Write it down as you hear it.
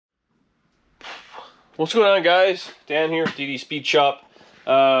What's going on, guys? Dan here at DD Speed Shop.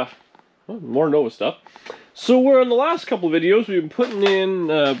 More Nova stuff. So we're in the last couple of videos, we've been putting in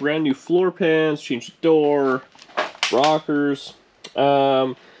brand new floor pans, changed the door, rockers.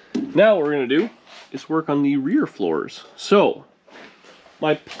 Now what we're going to do is work on the rear floors. So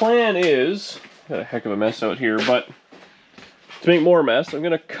my plan is, got a heck of a mess out here, but to make more mess, I'm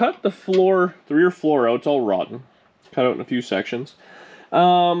going to cut the rear floor out. It's all rotten. Cut out in a few sections.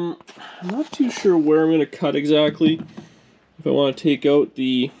 I'm not too sure where I'm going to cut exactly. If I want to take out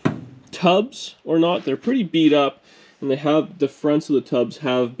the tubs or not. They're pretty beat up, and the fronts of the tubs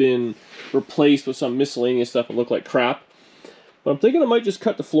have been replaced with some miscellaneous stuff that look like crap. But I'm thinking I might just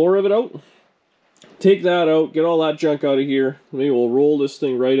cut the floor of it out. Take that out, get all that junk out of here. Maybe we'll roll this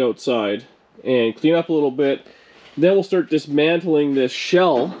thing right outside and clean up a little bit. Then we'll start dismantling this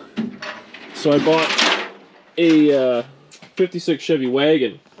shell. So I bought a 56 Chevy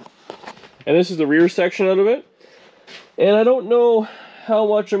wagon, and this is the rear section out of it, and I don't know how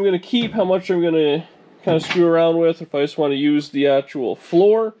much I'm going to keep, how much I'm going to kind of screw around with, if I just want to use the actual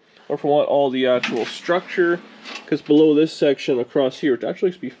floor or if I want all the actual structure, because below this section across here, which actually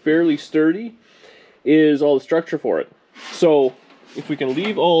looks to be fairly sturdy, is all the structure for it. So if we can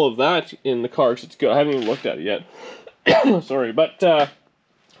leave all of that in the car, because it's good. I haven't even looked at it yet. Sorry, but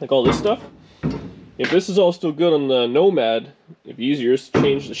like all this stuff, if this is all still good on the Nomad, it'd be easier to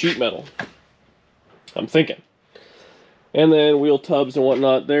change the sheet metal. I'm thinking. And then wheel tubs and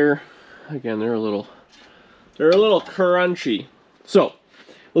whatnot, they're a little crunchy. So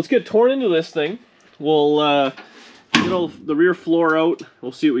let's get torn into this thing. We'll get all the rear floor out.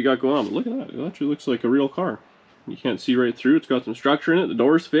 We'll see what we got going on. But look at that, it actually looks like a real car. You can't see right through. It's got some structure in it. The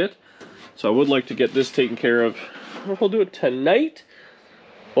doors fit. So I would like to get this taken care of. I don't know if I'll do it tonight.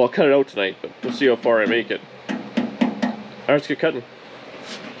 Well, I'll cut it out tonight, but we'll see how far I make it. Alright, let's get cutting.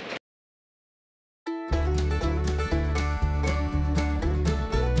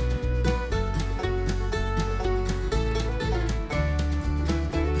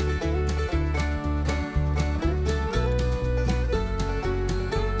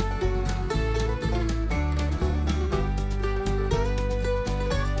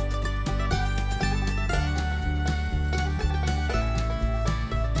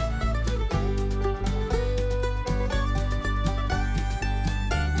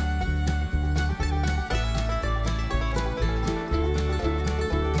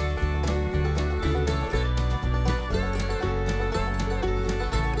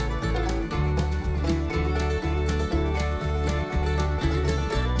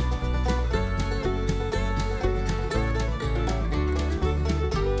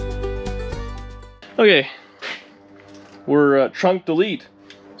 Okay, we're trunk delete.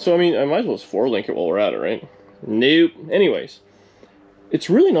 So I mean, I might as well just 4-link it while we're at it, right? Nope. Anyways, it's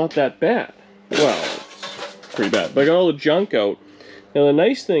really not that bad. Well, it's pretty bad, but I got all the junk out. Now the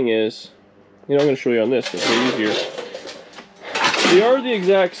nice thing is, I'm going to show you on this, it's easier. They are the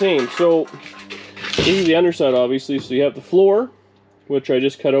exact same. So this is the underside, obviously. So you have the floor, which I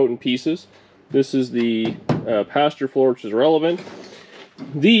just cut out in pieces. This is the passenger floor, which is relevant.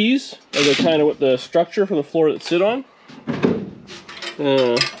 These are the kind of what the structure for the floor that sit on.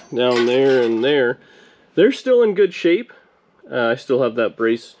 Down there and there. They're still in good shape. I still have that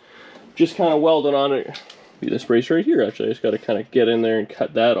brace just kind of welded on it. Be this brace right here, actually. I just got to kind of get in there and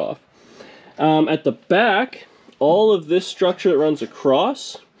cut that off. At the back, all of this structure that runs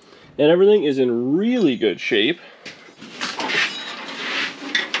across and everything is in really good shape.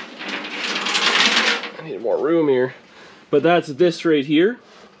 I need more room here. But that's this right here.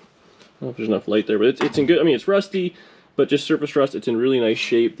 I don't know if there's enough light there, but it's in good, I mean, it's rusty, but just surface rust, it's in really nice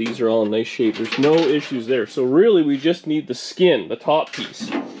shape. These are all in nice shape. There's no issues there. So really, we just need the skin, the top piece,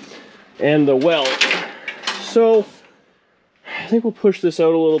 and the weld. So I think we'll push this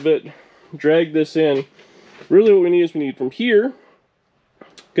out a little bit, drag this in. Really what we need from here,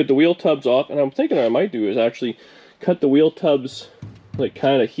 get the wheel tubs off, and I'm thinking what I might do is actually cut the wheel tubs like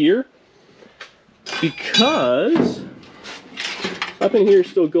kind of here, because up in here is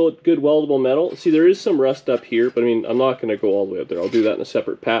still good weldable metal. See, there is some rust up here, but I mean, I'm not going to go all the way up there. I'll do that in a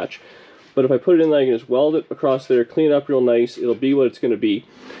separate patch. But if I put it in there, I can just weld it across there, clean it up real nice. It'll be what it's going to be.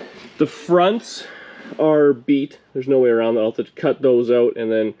 The fronts are beat. There's no way around that. I'll have to cut those out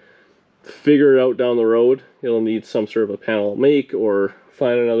and then figure it out down the road. It'll need some sort of a panel make or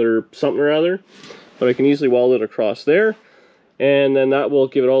find another something or other. But I can easily weld it across there. And then that will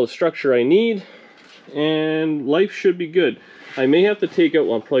give it all the structure I need. And life should be good. I may have to take out,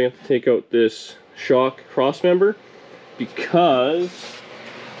 well, I'm probably going to have to take out this shock cross member, because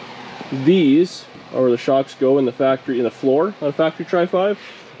these are where the shocks go in the factory, in the floor on a factory Tri-5.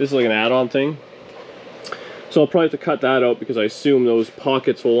 This is like an add-on thing. So I'll probably have to cut that out because I assume those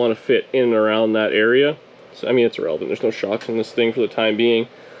pockets will want to fit in and around that area. So, I mean, it's irrelevant. There's no shocks in this thing for the time being.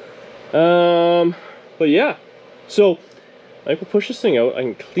 But yeah, so I can push this thing out. I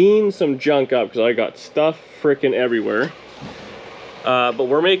can clean some junk up because I got stuff freaking everywhere. But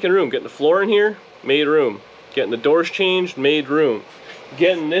we're making room. Getting the floor in here, made room. Getting the doors changed, made room.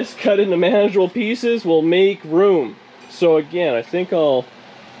 Getting this cut into manageable pieces will make room. So again, I think I'll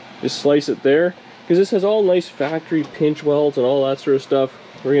just slice it there because this has all nice factory pinch welds and all that sort of stuff.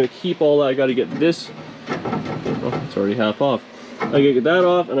 We're gonna keep all that. I gotta get this, oh, it's already half off. I gotta get that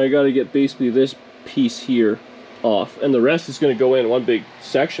off, and I gotta get basically this piece here off, and the rest is gonna go in one big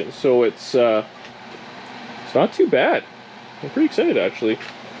section. So it's not too bad. I'm pretty excited actually.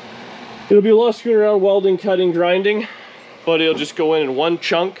 It'll be a lot of screwing around, welding, cutting, grinding, but it'll just go in one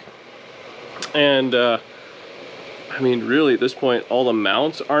chunk. And I mean, really at this point, all the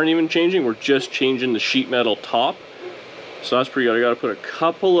mounts aren't even changing. We're just changing the sheet metal top. So that's pretty good. I gotta put a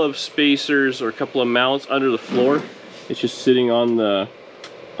couple of spacers or a couple of mounts under the floor. It's just sitting on the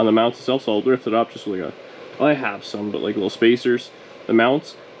mounts itself, so I'll lift it up just like a, I have some, but like little spacers, the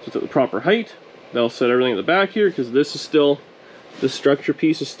mounts, so it's at the proper height. That'll set everything at the back here because this is still, this structure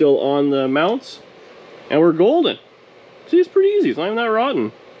piece is still on the mounts, and we're golden. See, it's pretty easy. It's not even that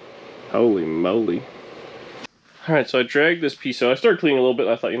rotten. Holy moly. All right, so I dragged this piece out. I started cleaning a little bit.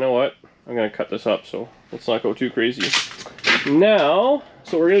 I thought, you know what? I'm gonna cut this up, so let's not go too crazy. Now,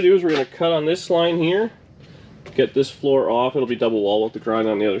 so what we're gonna do is we're gonna cut on this line here, get this floor off. It'll be double wall with the grind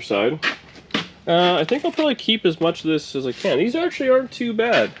on the other side. I think I'll probably keep as much of this as I can. These actually aren't too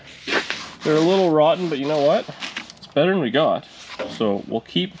bad. They're a little rotten, but you know what? It's better than we got. So we'll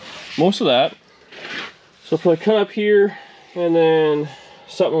keep most of that. So I'll probably cut up here and then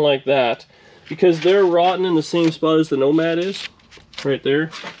something like that, because they're rotten in the same spot as the Nomad is, right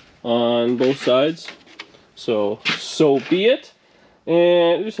there on both sides. So be it.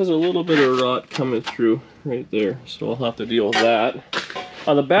 And it just has a little bit of rot coming through right there, so I'll have to deal with that.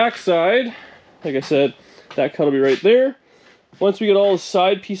 On the back side, like I said, that cut will be right there. Once we get all the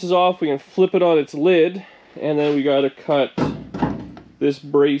side pieces off, we can flip it on its lid, and then we got to cut this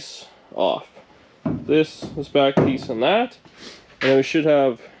brace off. This back piece and that, and then we should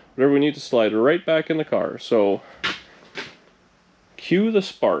have whatever we need to slide right back in the car. So cue the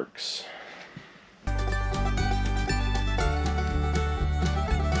sparks.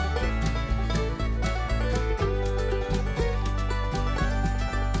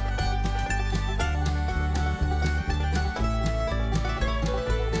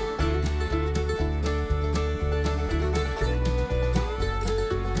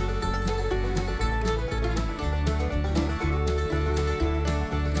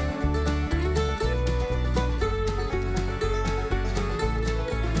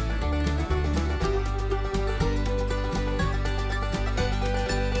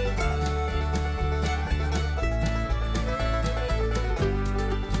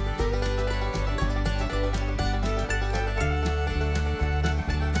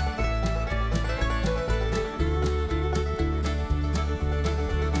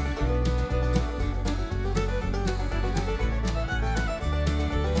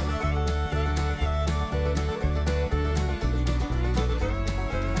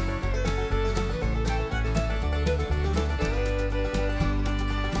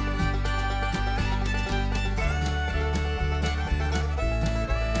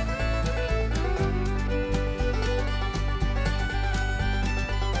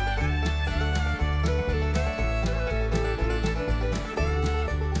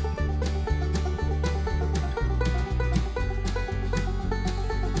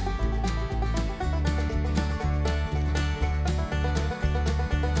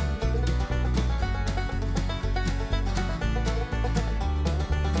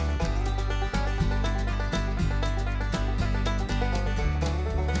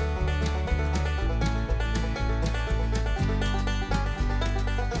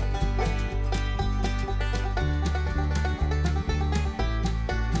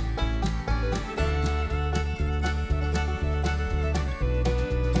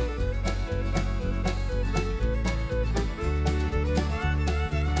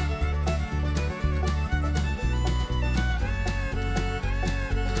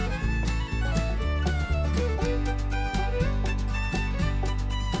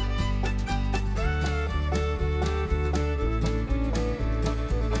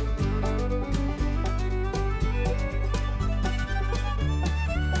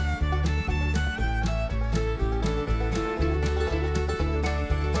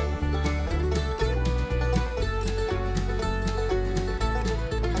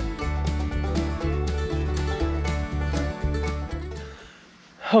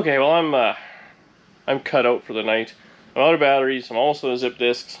 Okay, well I'm cut out for the night. I'm out of batteries. I'm almost out of zip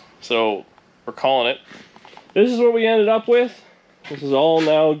discs, so we're calling it. This is what we ended up with. This is all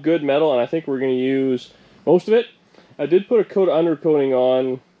now good metal, and I think we're going to use most of it. I did put a coat of undercoating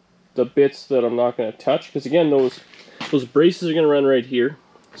on the bits that I'm not going to touch, because again, those braces are going to run right here,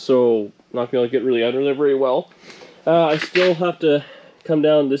 so I'm not going to get really under there very well. I still have to come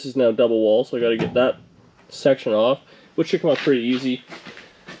down. This is now double wall, so I got to get that section off, which should come out pretty easy.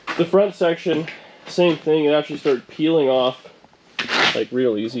 The front section, same thing. It actually started peeling off like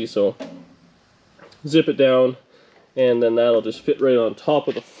real easy, so zip it down, and then that'll just fit right on top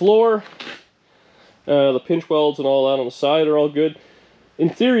of the floor. The pinch welds and all that on the side are all good. In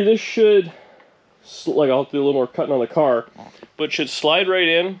theory, this should, like, I'll have to do a little more cutting on the car, but it should slide right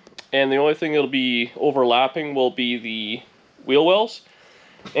in, and the only thing that'll be overlapping will be the wheel wells.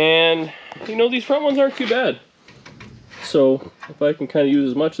 And, you know, these front ones aren't too bad. So, if I can kind of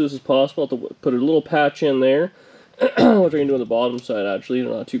use as much of this as possible, I'll have to put a little patch in there, which I can do on the bottom side, actually.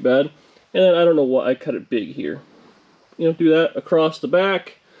 They're not too bad. And then, I don't know why I cut it big here. You know, do that across the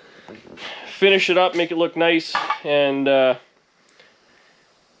back. Finish it up, make it look nice, and I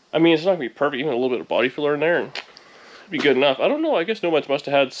mean, it's not going to be perfect. Even a little bit of body filler in there, and it'd be good enough. I don't know, I guess Nomad must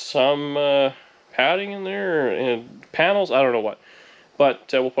have had some padding in there, and panels, I don't know what. But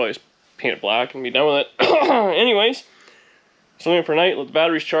we'll probably just paint it black and be done with it. Anyways, something for night, let the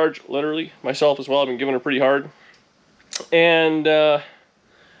batteries charge, literally. Myself as well, I've been giving her pretty hard. And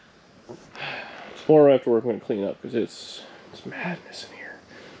tomorrow after work I'm going to clean up, because it's madness in here.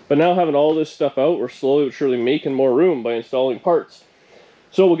 But now having all this stuff out, we're slowly but surely making more room by installing parts.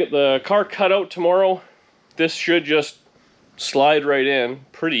 So we'll get the car cut out tomorrow. This should just slide right in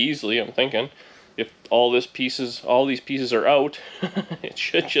pretty easily, I'm thinking. If all these pieces are out, it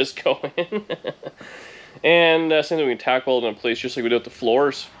should just go in. And same thing, we can tack weld it in place just like we did with the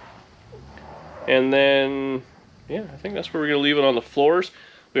floors. And then, yeah, I think that's where we're going to leave it on the floors.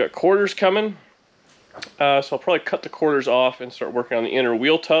 We got quarters coming. So I'll probably cut the quarters off and start working on the inner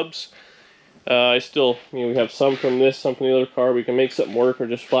wheel tubs. I still, you know, we have some from this, some from the other car. We can make something work, or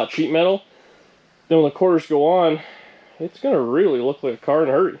just flat sheet metal. Then when the quarters go on, it's going to really look like a car in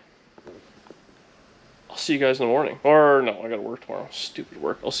a hurry. I'll see you guys in the morning. Or, no, I got to work tomorrow. Stupid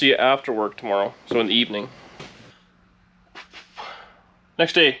work. I'll see you after work tomorrow, so in the evening.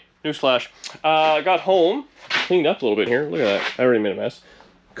 Next day, newsflash. I got home, cleaned up a little bit here. Look at that. I already made a mess.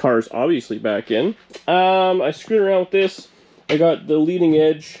 Car's obviously back in. I screwed around with this. I got the leading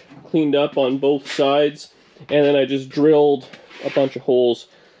edge cleaned up on both sides, and then I just drilled a bunch of holes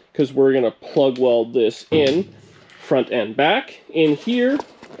because we're gonna plug weld this in front and back. In here,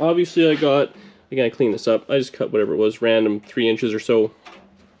 obviously I gotta clean this up. I just cut whatever it was, random 3 inches or so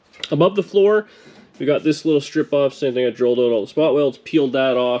above the floor. We got this little strip off, same thing. I drilled out all the spot welds, peeled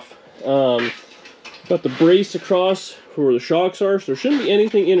that off. Got the brace across for where the shocks are, so there shouldn't be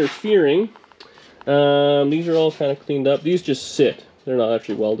anything interfering. These are all kind of cleaned up. These just sit. They're not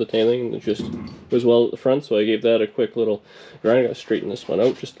actually welded to anything. It just was welded at the front, so I gave that a quick little grind. I gotta straighten this one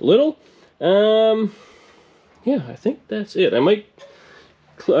out just a little. Yeah, I think that's it. I might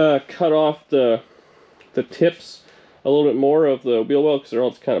cut off the tips a little bit more of the wheel well, because they're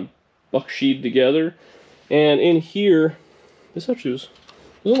all kind of buck-sheathed together. And in here, this actually was,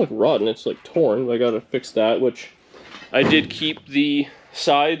 it doesn't look rotten, it's like torn, but I gotta fix that, which I did keep the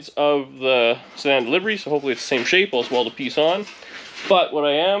sides of the sedan delivery, so hopefully it's the same shape. I'll just weld a piece on. But what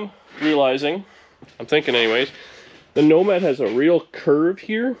I am realizing, I'm thinking anyways, the Nomad has a real curve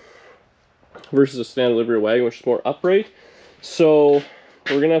here versus a sedan delivery wagon, which is more upright. So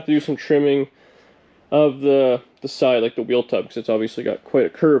we're gonna have to do some trimming of the side, like the wheel tub, because it's obviously got quite a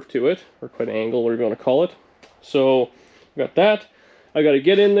curve to it, or quite an angle, whatever you want to call it. So we got that. I got to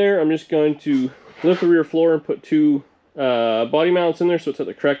get in there. I'm just going to lift the rear floor and put 2 body mounts in there so it's at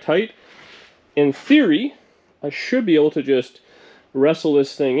the correct height. In theory, I should be able to just wrestle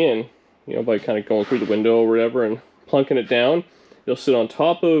this thing in, you know, by kind of going through the window or whatever and plunking it down. It'll sit on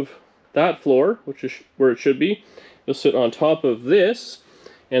top of that floor, which is where it should be. It'll sit on top of this,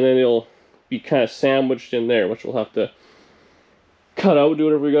 and then it'll be kind of sandwiched in there, which we'll have to cut out, do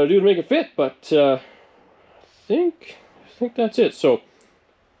whatever we got to do to make it fit. But I think that's it. So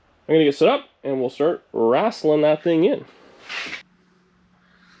I'm gonna get set up, and we'll start wrestling that thing in.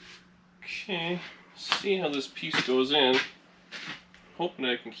 Okay, see how this piece goes in. Hoping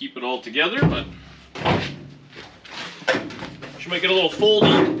I can keep it all together, but she might get a little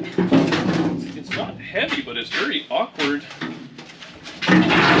foldy. It's not heavy, but it's very awkward.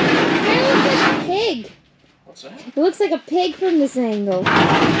 It looks like a pig. What's that? It looks like a pig from this angle.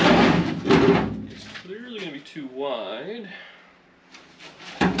 It's clearly going to be too wide.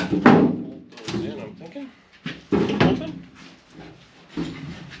 Bolt those in, I'm thinking. Open.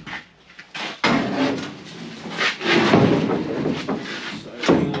 Side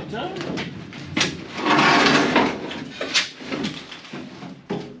wheel at a time.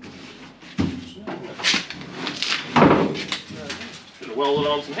 Should have welded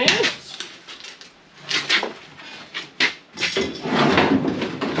on some hands.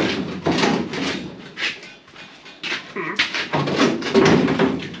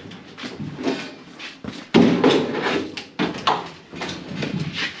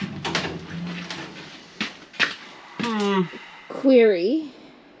 Query.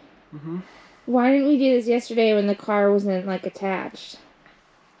 Mm-hmm. Why didn't we do this yesterday when the car wasn't like attached?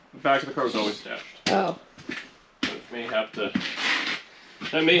 The back of the car was always attached. Oh. But it may have to.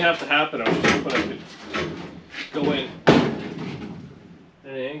 That may have to happen. I was just hoping I could go in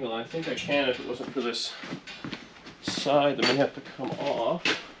at an angle. I think I can if it wasn't for this side that may have to come off.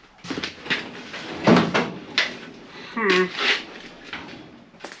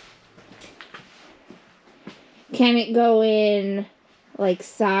 Can it go in like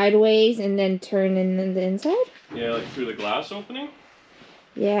sideways and then turn in the inside? Yeah, like through the glass opening?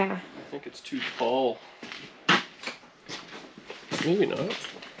 Yeah. I think it's too tall. Maybe not. I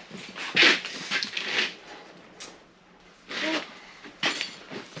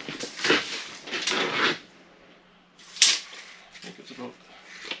think it's about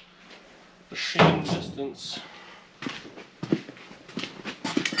the same distance.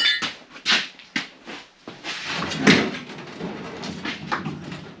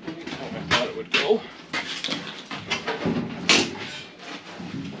 I thought it would go.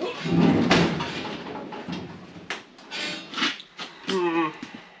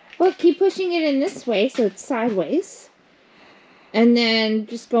 Well, keep pushing it in this way so it's sideways. And then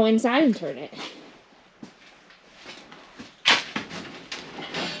just go inside and turn it.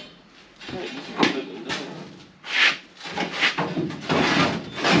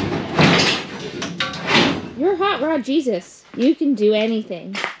 You're hot rod Jesus. You can do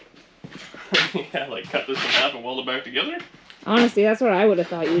anything. Yeah, like cut this in half and weld it back together? Honestly, that's what I would have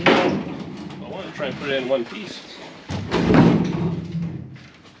thought you'd do. I want to try and put it in one piece.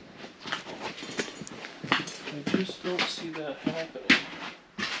 I just don't see that happening.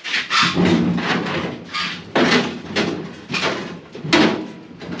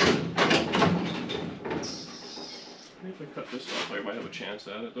 Maybe if I cut this off, I might have a chance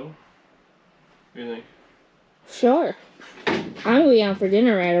at it though. What do you think? Sure. I'm going to be out for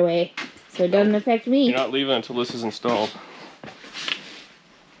dinner right away, so it doesn't affect me. You're not leaving until this is installed.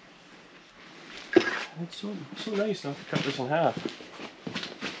 It's so nice not to cut this in half.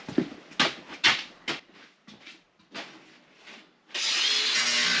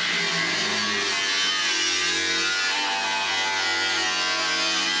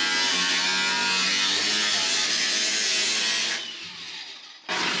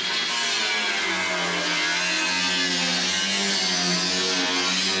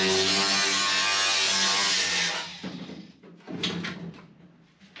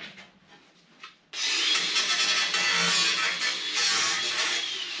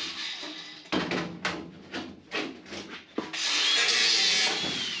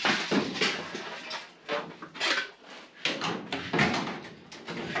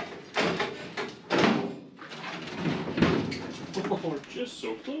 We're just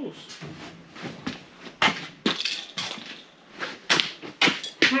so close.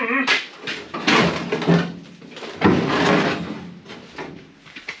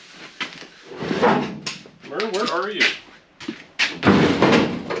 Where are you?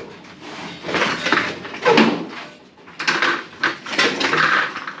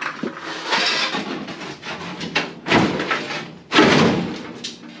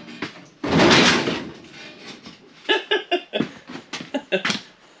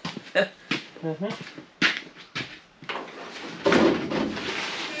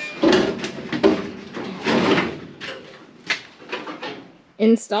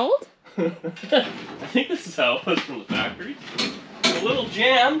 Installed? I think this is how it was from the factory. A little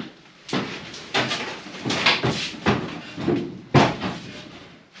jam. I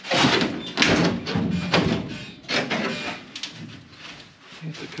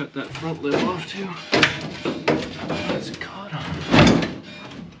have to cut that front lip off too. It's caught on.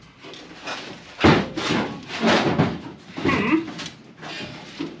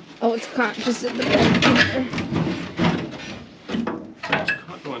 Oh, it's caught just at the back here. It's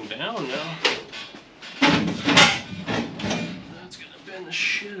caught going down now. That's gonna bend the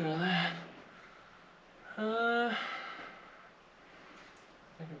shit out of that. I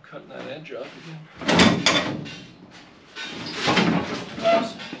think I'm cutting that edge off again.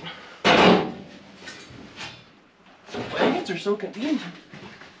 are so convenient.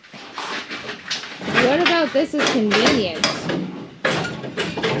 What about this is convenient?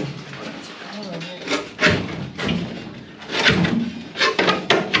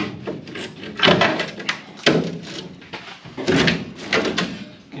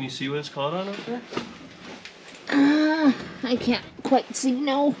 Can you see what it's caught on up there? I can't quite see,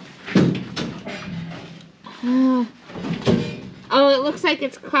 no. Oh, it looks like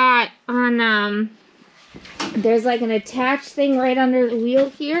it's caught on, there's like an attached thing right under the wheel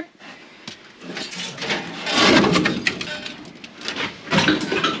here.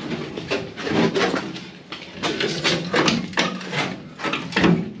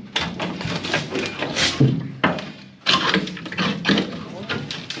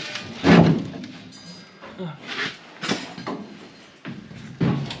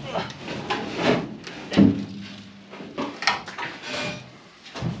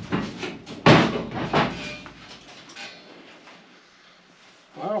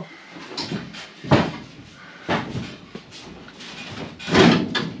 Wow.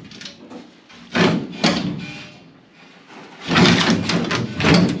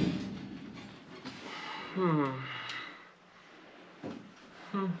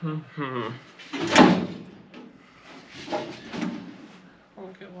 I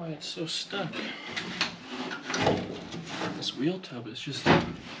don't get why it's so stuck. This wheel tub is just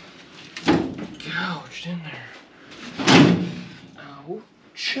gouged in there.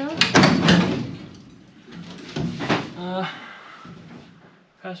 Ouch.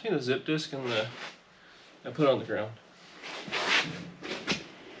 Pass me the zip disc and put it on the ground.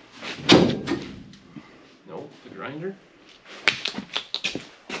 No, the grinder.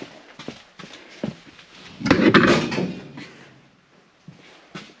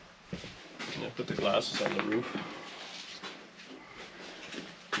 Yeah, put the glasses on the roof.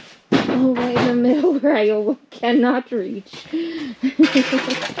 Oh, right in the middle where I cannot reach.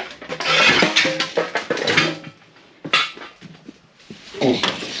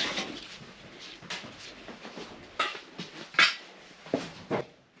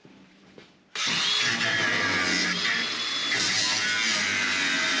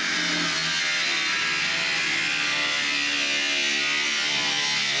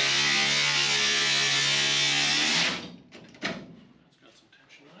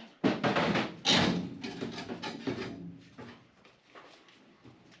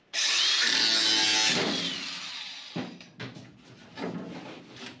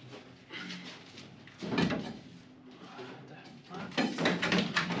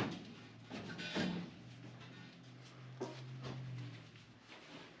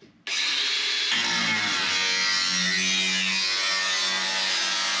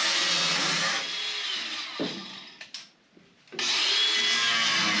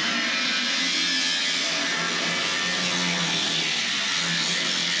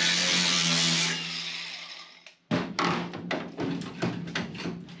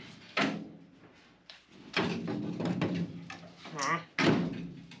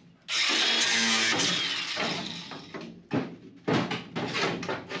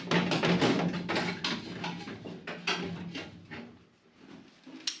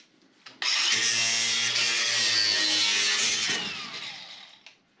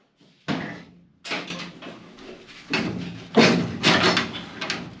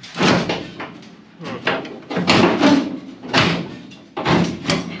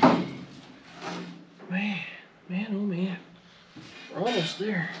 Man, oh man. We're almost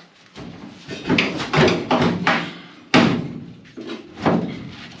there.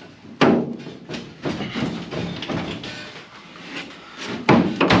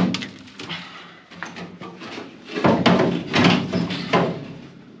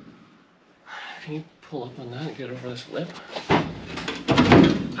 Can you pull up on that and get over this lip?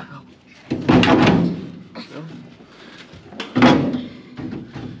 Ow. No?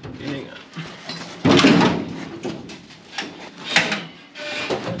 Hang on.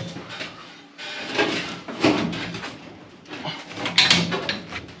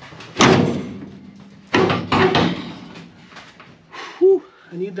 Whew,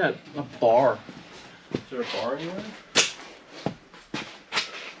 I need a bar. Is there a bar anywhere?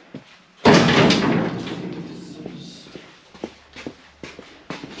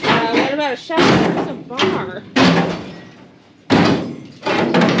 What about a shovel? Where's a bar?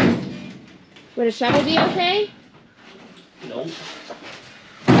 Would a shovel be okay? Nope.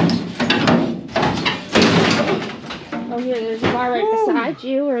 Oh, here, there's a bar right beside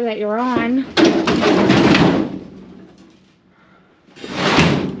you, or that you're on.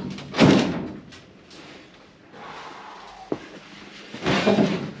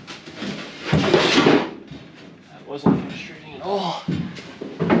 That wasn't frustrating.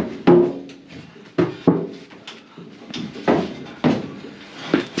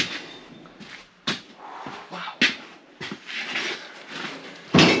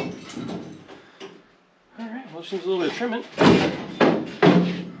 just needs a little bit of trimming.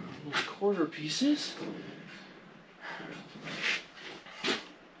 These quarter pieces.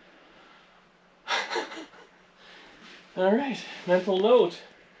 Alright, mental note.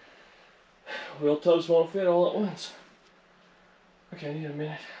 Wheel tubs won't fit all at once. Okay, I need a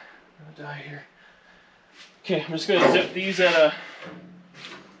minute. I'm gonna die here. Okay, I'm just gonna zip these at a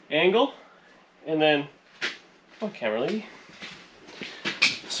angle, and then, oh, camera lady.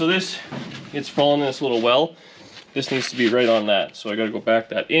 So this, it's fallen in this little well. This needs to be right on that. So I gotta go back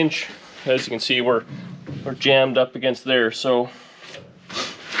that inch. As you can see, we're jammed up against there. So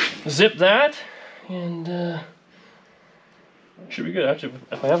zip that, and should be good. Actually,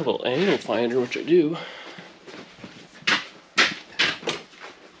 if I have a little angle finder, which I do, I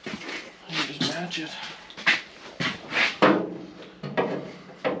can just match it.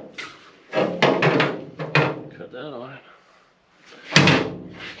 Cut that on it.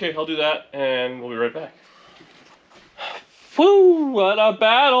 Okay, I'll do that, and we'll be right back. Woo! What a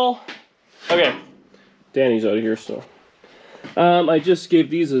battle! Okay, Danny's out of here, so I just gave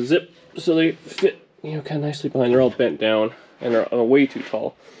these a zip so they fit, you know, kind of nicely behind. They're all bent down and they're way too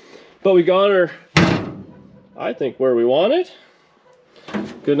tall, but we got her, I think, where we want it.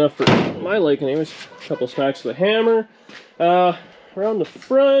 Good enough for my liking, anyways. A couple smacks of the hammer around the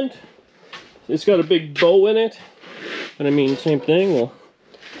front. It's got a big bow in it, and I mean, same thing. We'll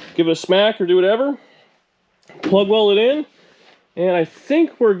give it a smack or do whatever. Plug weld it in, and I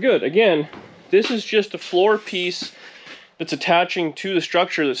think we're good. Again, this is just a floor piece that's attaching to the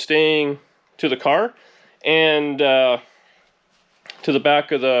structure that's staying to the car and to the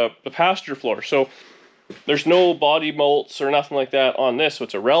back of the passenger floor. So there's no body bolts or nothing like that on this, so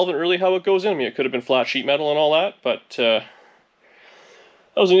it's irrelevant really how it goes in. I mean, it could have been flat sheet metal and all that, but I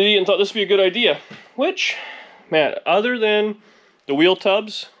was an idiot and thought this would be a good idea. Which, man, other than the wheel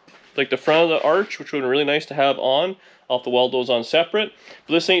tubs, like the front of the arch, which would have been really nice to have on, I'll have to weld those on separate.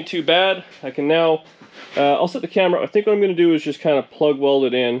 But this ain't too bad. I can now, I'll set the camera. I think what I'm going to do is just kind of plug weld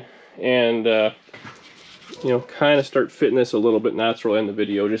it in and, you know, kind of start fitting this a little bit natural in the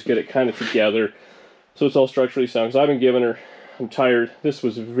video. Just get it kind of together so it's all structurally sound. Because I've been giving her, I'm tired. This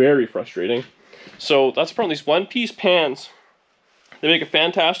was very frustrating. So that's the problem. These one-piece pans, they make a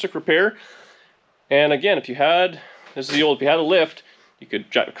fantastic repair. And again, if you had, this is the old, if you had a lift, you could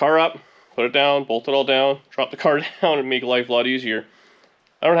jack the car up, put it down, bolt it all down, drop the car down, and make life a lot easier.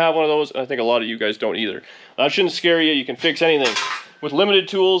 I don't have one of those, and I think a lot of you guys don't either. That shouldn't scare you. You can fix anything with limited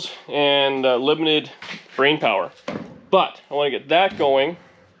tools and limited brain power. But I want to get that going.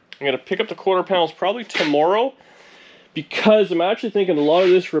 I'm going to pick up the quarter panels probably tomorrow, because I'm actually thinking a lot of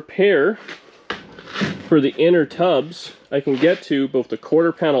this repair for the inner tubs, I can get to both the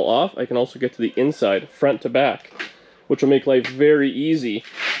quarter panel off, I can also get to the inside, front to back, which will make life very easy.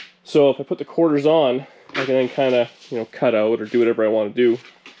 So if I put the quarters on, I can then kind of, you know, cut out or do whatever I want to do,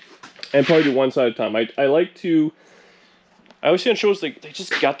 and probably do one side at a time. I like to, I always see on shows they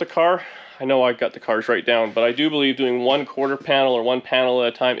just got the car. I know I've got the cars right down, but I do believe doing one quarter panel or one panel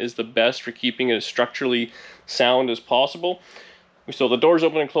at a time is the best for keeping it as structurally sound as possible. We still have the doors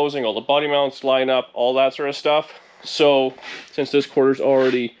open and closing, all the body mounts line up, all that sort of stuff. So since this quarter's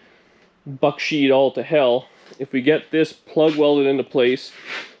already bucksheet all to hell, if we get this plug welded into place,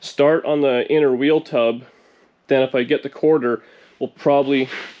 start on the inner wheel tub, then if I get the quarter, we'll probably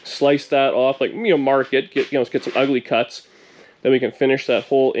slice that off, like, you know, mark it, get, you know, get some ugly cuts. Then we can finish that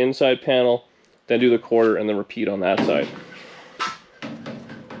whole inside panel, then do the quarter, and then repeat on that side.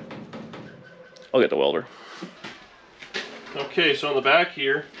 I'll get the welder. Okay, so on the back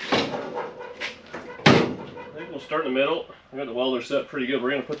here, I think we'll start in the middle. I got the welder set pretty good.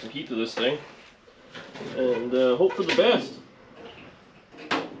 We're going to put some heat to this thing and hope for the best.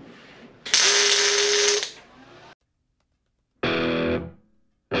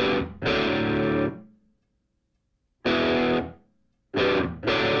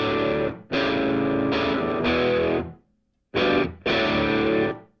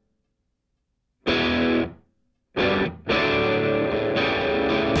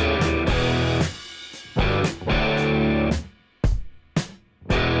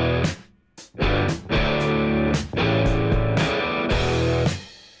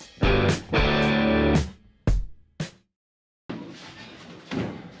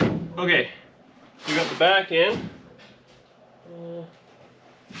 Okay, we got the back in.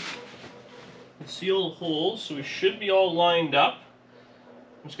 Seal the holes, so we should be all lined up.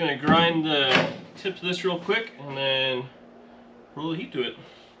 I'm just going to grind the tips of this real quick and then roll the heat to it.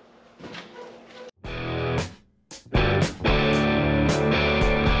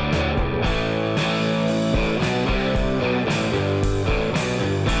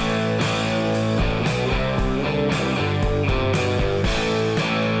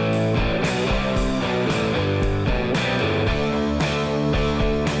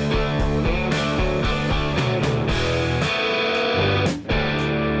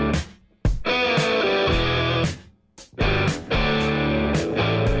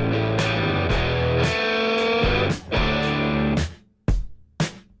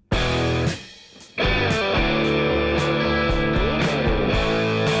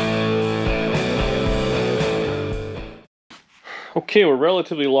 Okay, we're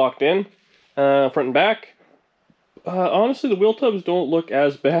relatively locked in, front and back. Honestly, the wheel tubs don't look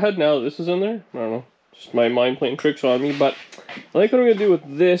as bad now that this is in there. I don't know, just my mind playing tricks on me. But I think what I'm going to do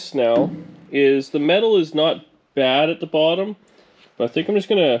with this now is the metal is not bad at the bottom, but I think I'm just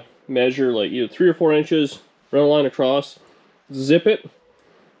going to measure like either 3 or 4 inches, run a line across, zip it,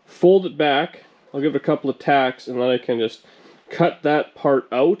 fold it back. I'll give it a couple of tacks, and then I can just cut that part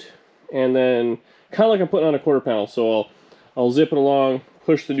out, and then kind of like I'm putting on a quarter panel. So I'll zip it along,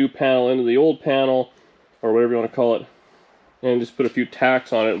 push the new panel into the old panel, or whatever you want to call it, and just put a few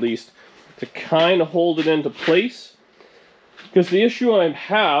tacks on it at least to kind of hold it into place. Because the issue I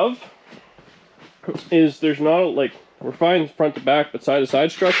have is there's not, like, we're fine front to back, but side to side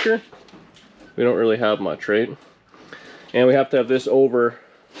structure, we don't really have much, right? And we have to have this over,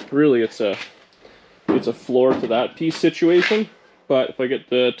 really it's a floor to that piece situation. But if I get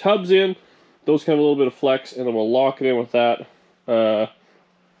the tubs in, those can have a little bit of flex, and then we'll lock it in with that,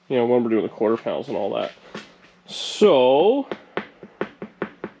 you know, when we're doing the quarter panels and all that. So,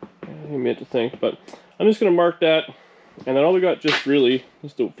 I meant to think, but I'm just going to mark that, and then all we got just really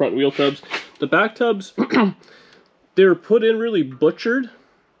is the front wheel tubs. The back tubs, they're put in really butchered,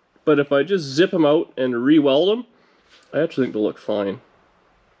 but if I just zip them out and re-weld them, I actually think they'll look fine.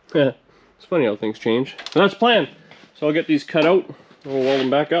 Yeah, it's funny how things change. So that's the plan. So I'll get these cut out, and we'll weld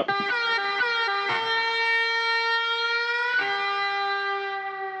them back up.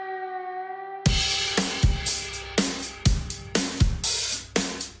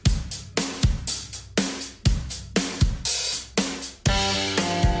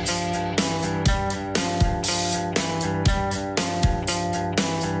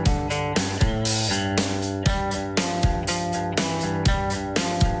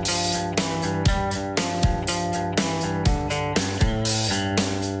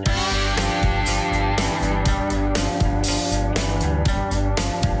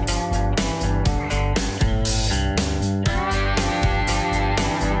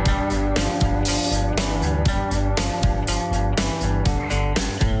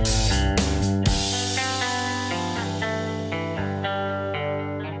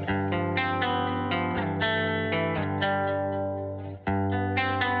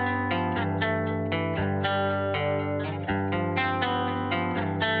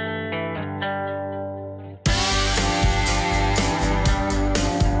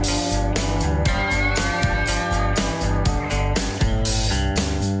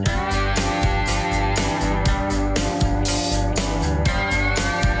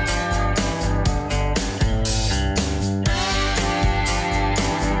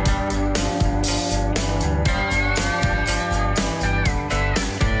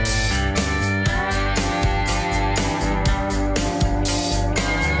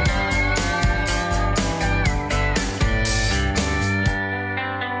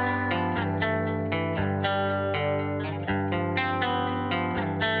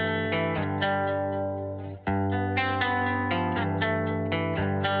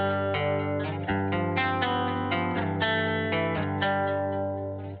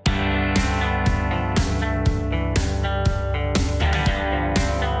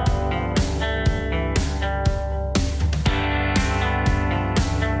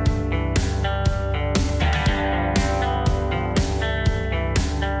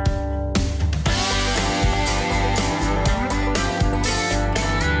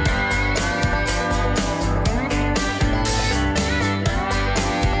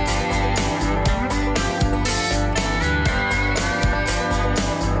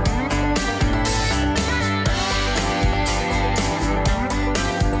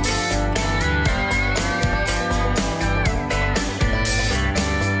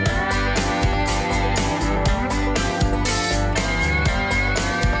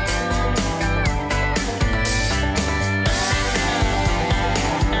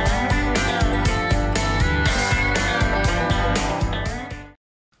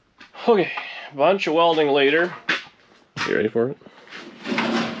 Okay, bunch of welding later. You ready for it?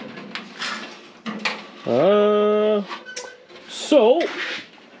 So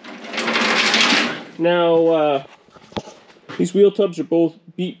now these wheel tubs are both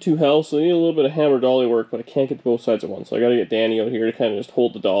beat to hell, so they need a little bit of hammer dolly work, but I can't get to both sides at once. So I gotta get Danny out here to kind of just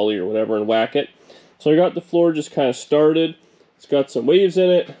hold the dolly or whatever and whack it. So I got the floor just kind of started. It's got some waves in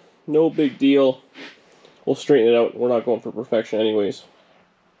it, no big deal. We'll straighten it out. We're not going for perfection anyways.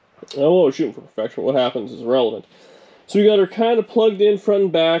 Oh, we're shooting for perfection. What happens is irrelevant. So we got her kind of plugged in front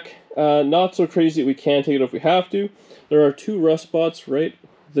and back. Not so crazy that we can't take it if we have to. There are 2 rust spots right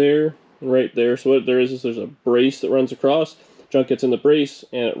there and right there. So what there is there's a brace that runs across. Junk gets in the brace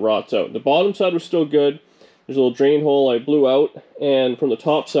and it rots out. The bottom side was still good. There's a little drain hole I blew out, and from the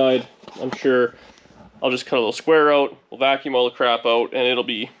top side, I'm sure I'll just cut a little square out, we'll vacuum all the crap out, and it'll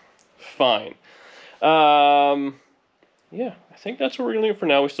be fine. Yeah, I think that's what we're gonna do for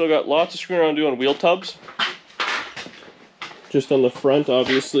now. We still got lots of screwing around doing wheel tubs. Just on the front,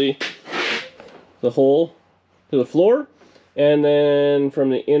 obviously, the hole to the floor, and then from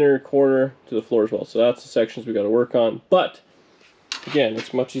the inner corner to the floor as well. So that's the sections we got to work on. But again,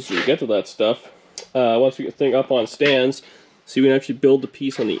 it's much easier to get to that stuff once we get the thing up on stands. So we can actually build the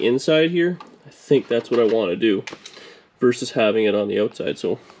piece on the inside here. I think that's what I want to do versus having it on the outside.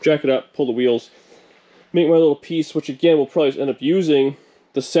 So jack it up, pull the wheels, make my little piece, which again we'll probably end up using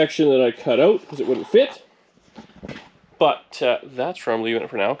the section that I cut out because it wouldn't fit. But that's where I'm leaving it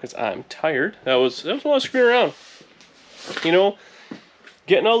for now because I'm tired. That was a lot of screwing around. You know,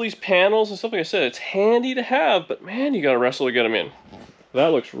 getting all these panels and stuff, like I said, it's handy to have, but man, you gotta wrestle to get them in. That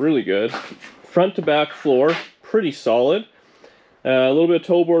looks really good. Front to back floor, pretty solid. A little bit of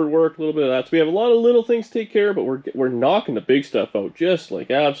toe board work, a little bit of that. So we have a lot of little things to take care of, but we're knocking the big stuff out just like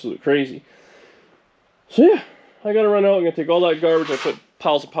absolute crazy. So yeah, I gotta run out. I'm gonna take all that garbage. I put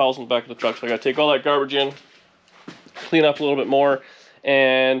piles and piles in the back of the truck, so I gotta take all that garbage in, clean up a little bit more,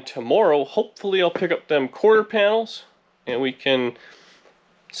 and tomorrow, hopefully I'll pick up them quarter panels, and we can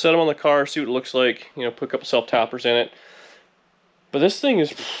set them on the car, see what it looks like, you know, put a couple self-tappers in it. But this thing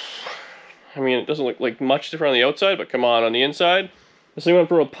is, I mean, it doesn't look like much different on the outside, but come on the inside, this thing went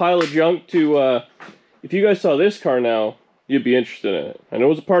from a pile of junk to, if you guys saw this car now, you'd be interested in it. I know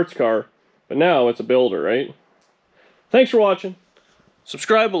it's a parts car, but now it's a builder, right? Thanks for watching.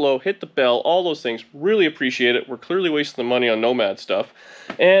 Subscribe below, hit the bell, all those things. Really appreciate it. We're clearly wasting the money on Nomad stuff.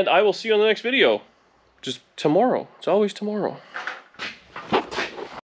 And I will see you on the next video. Just tomorrow. It's always tomorrow.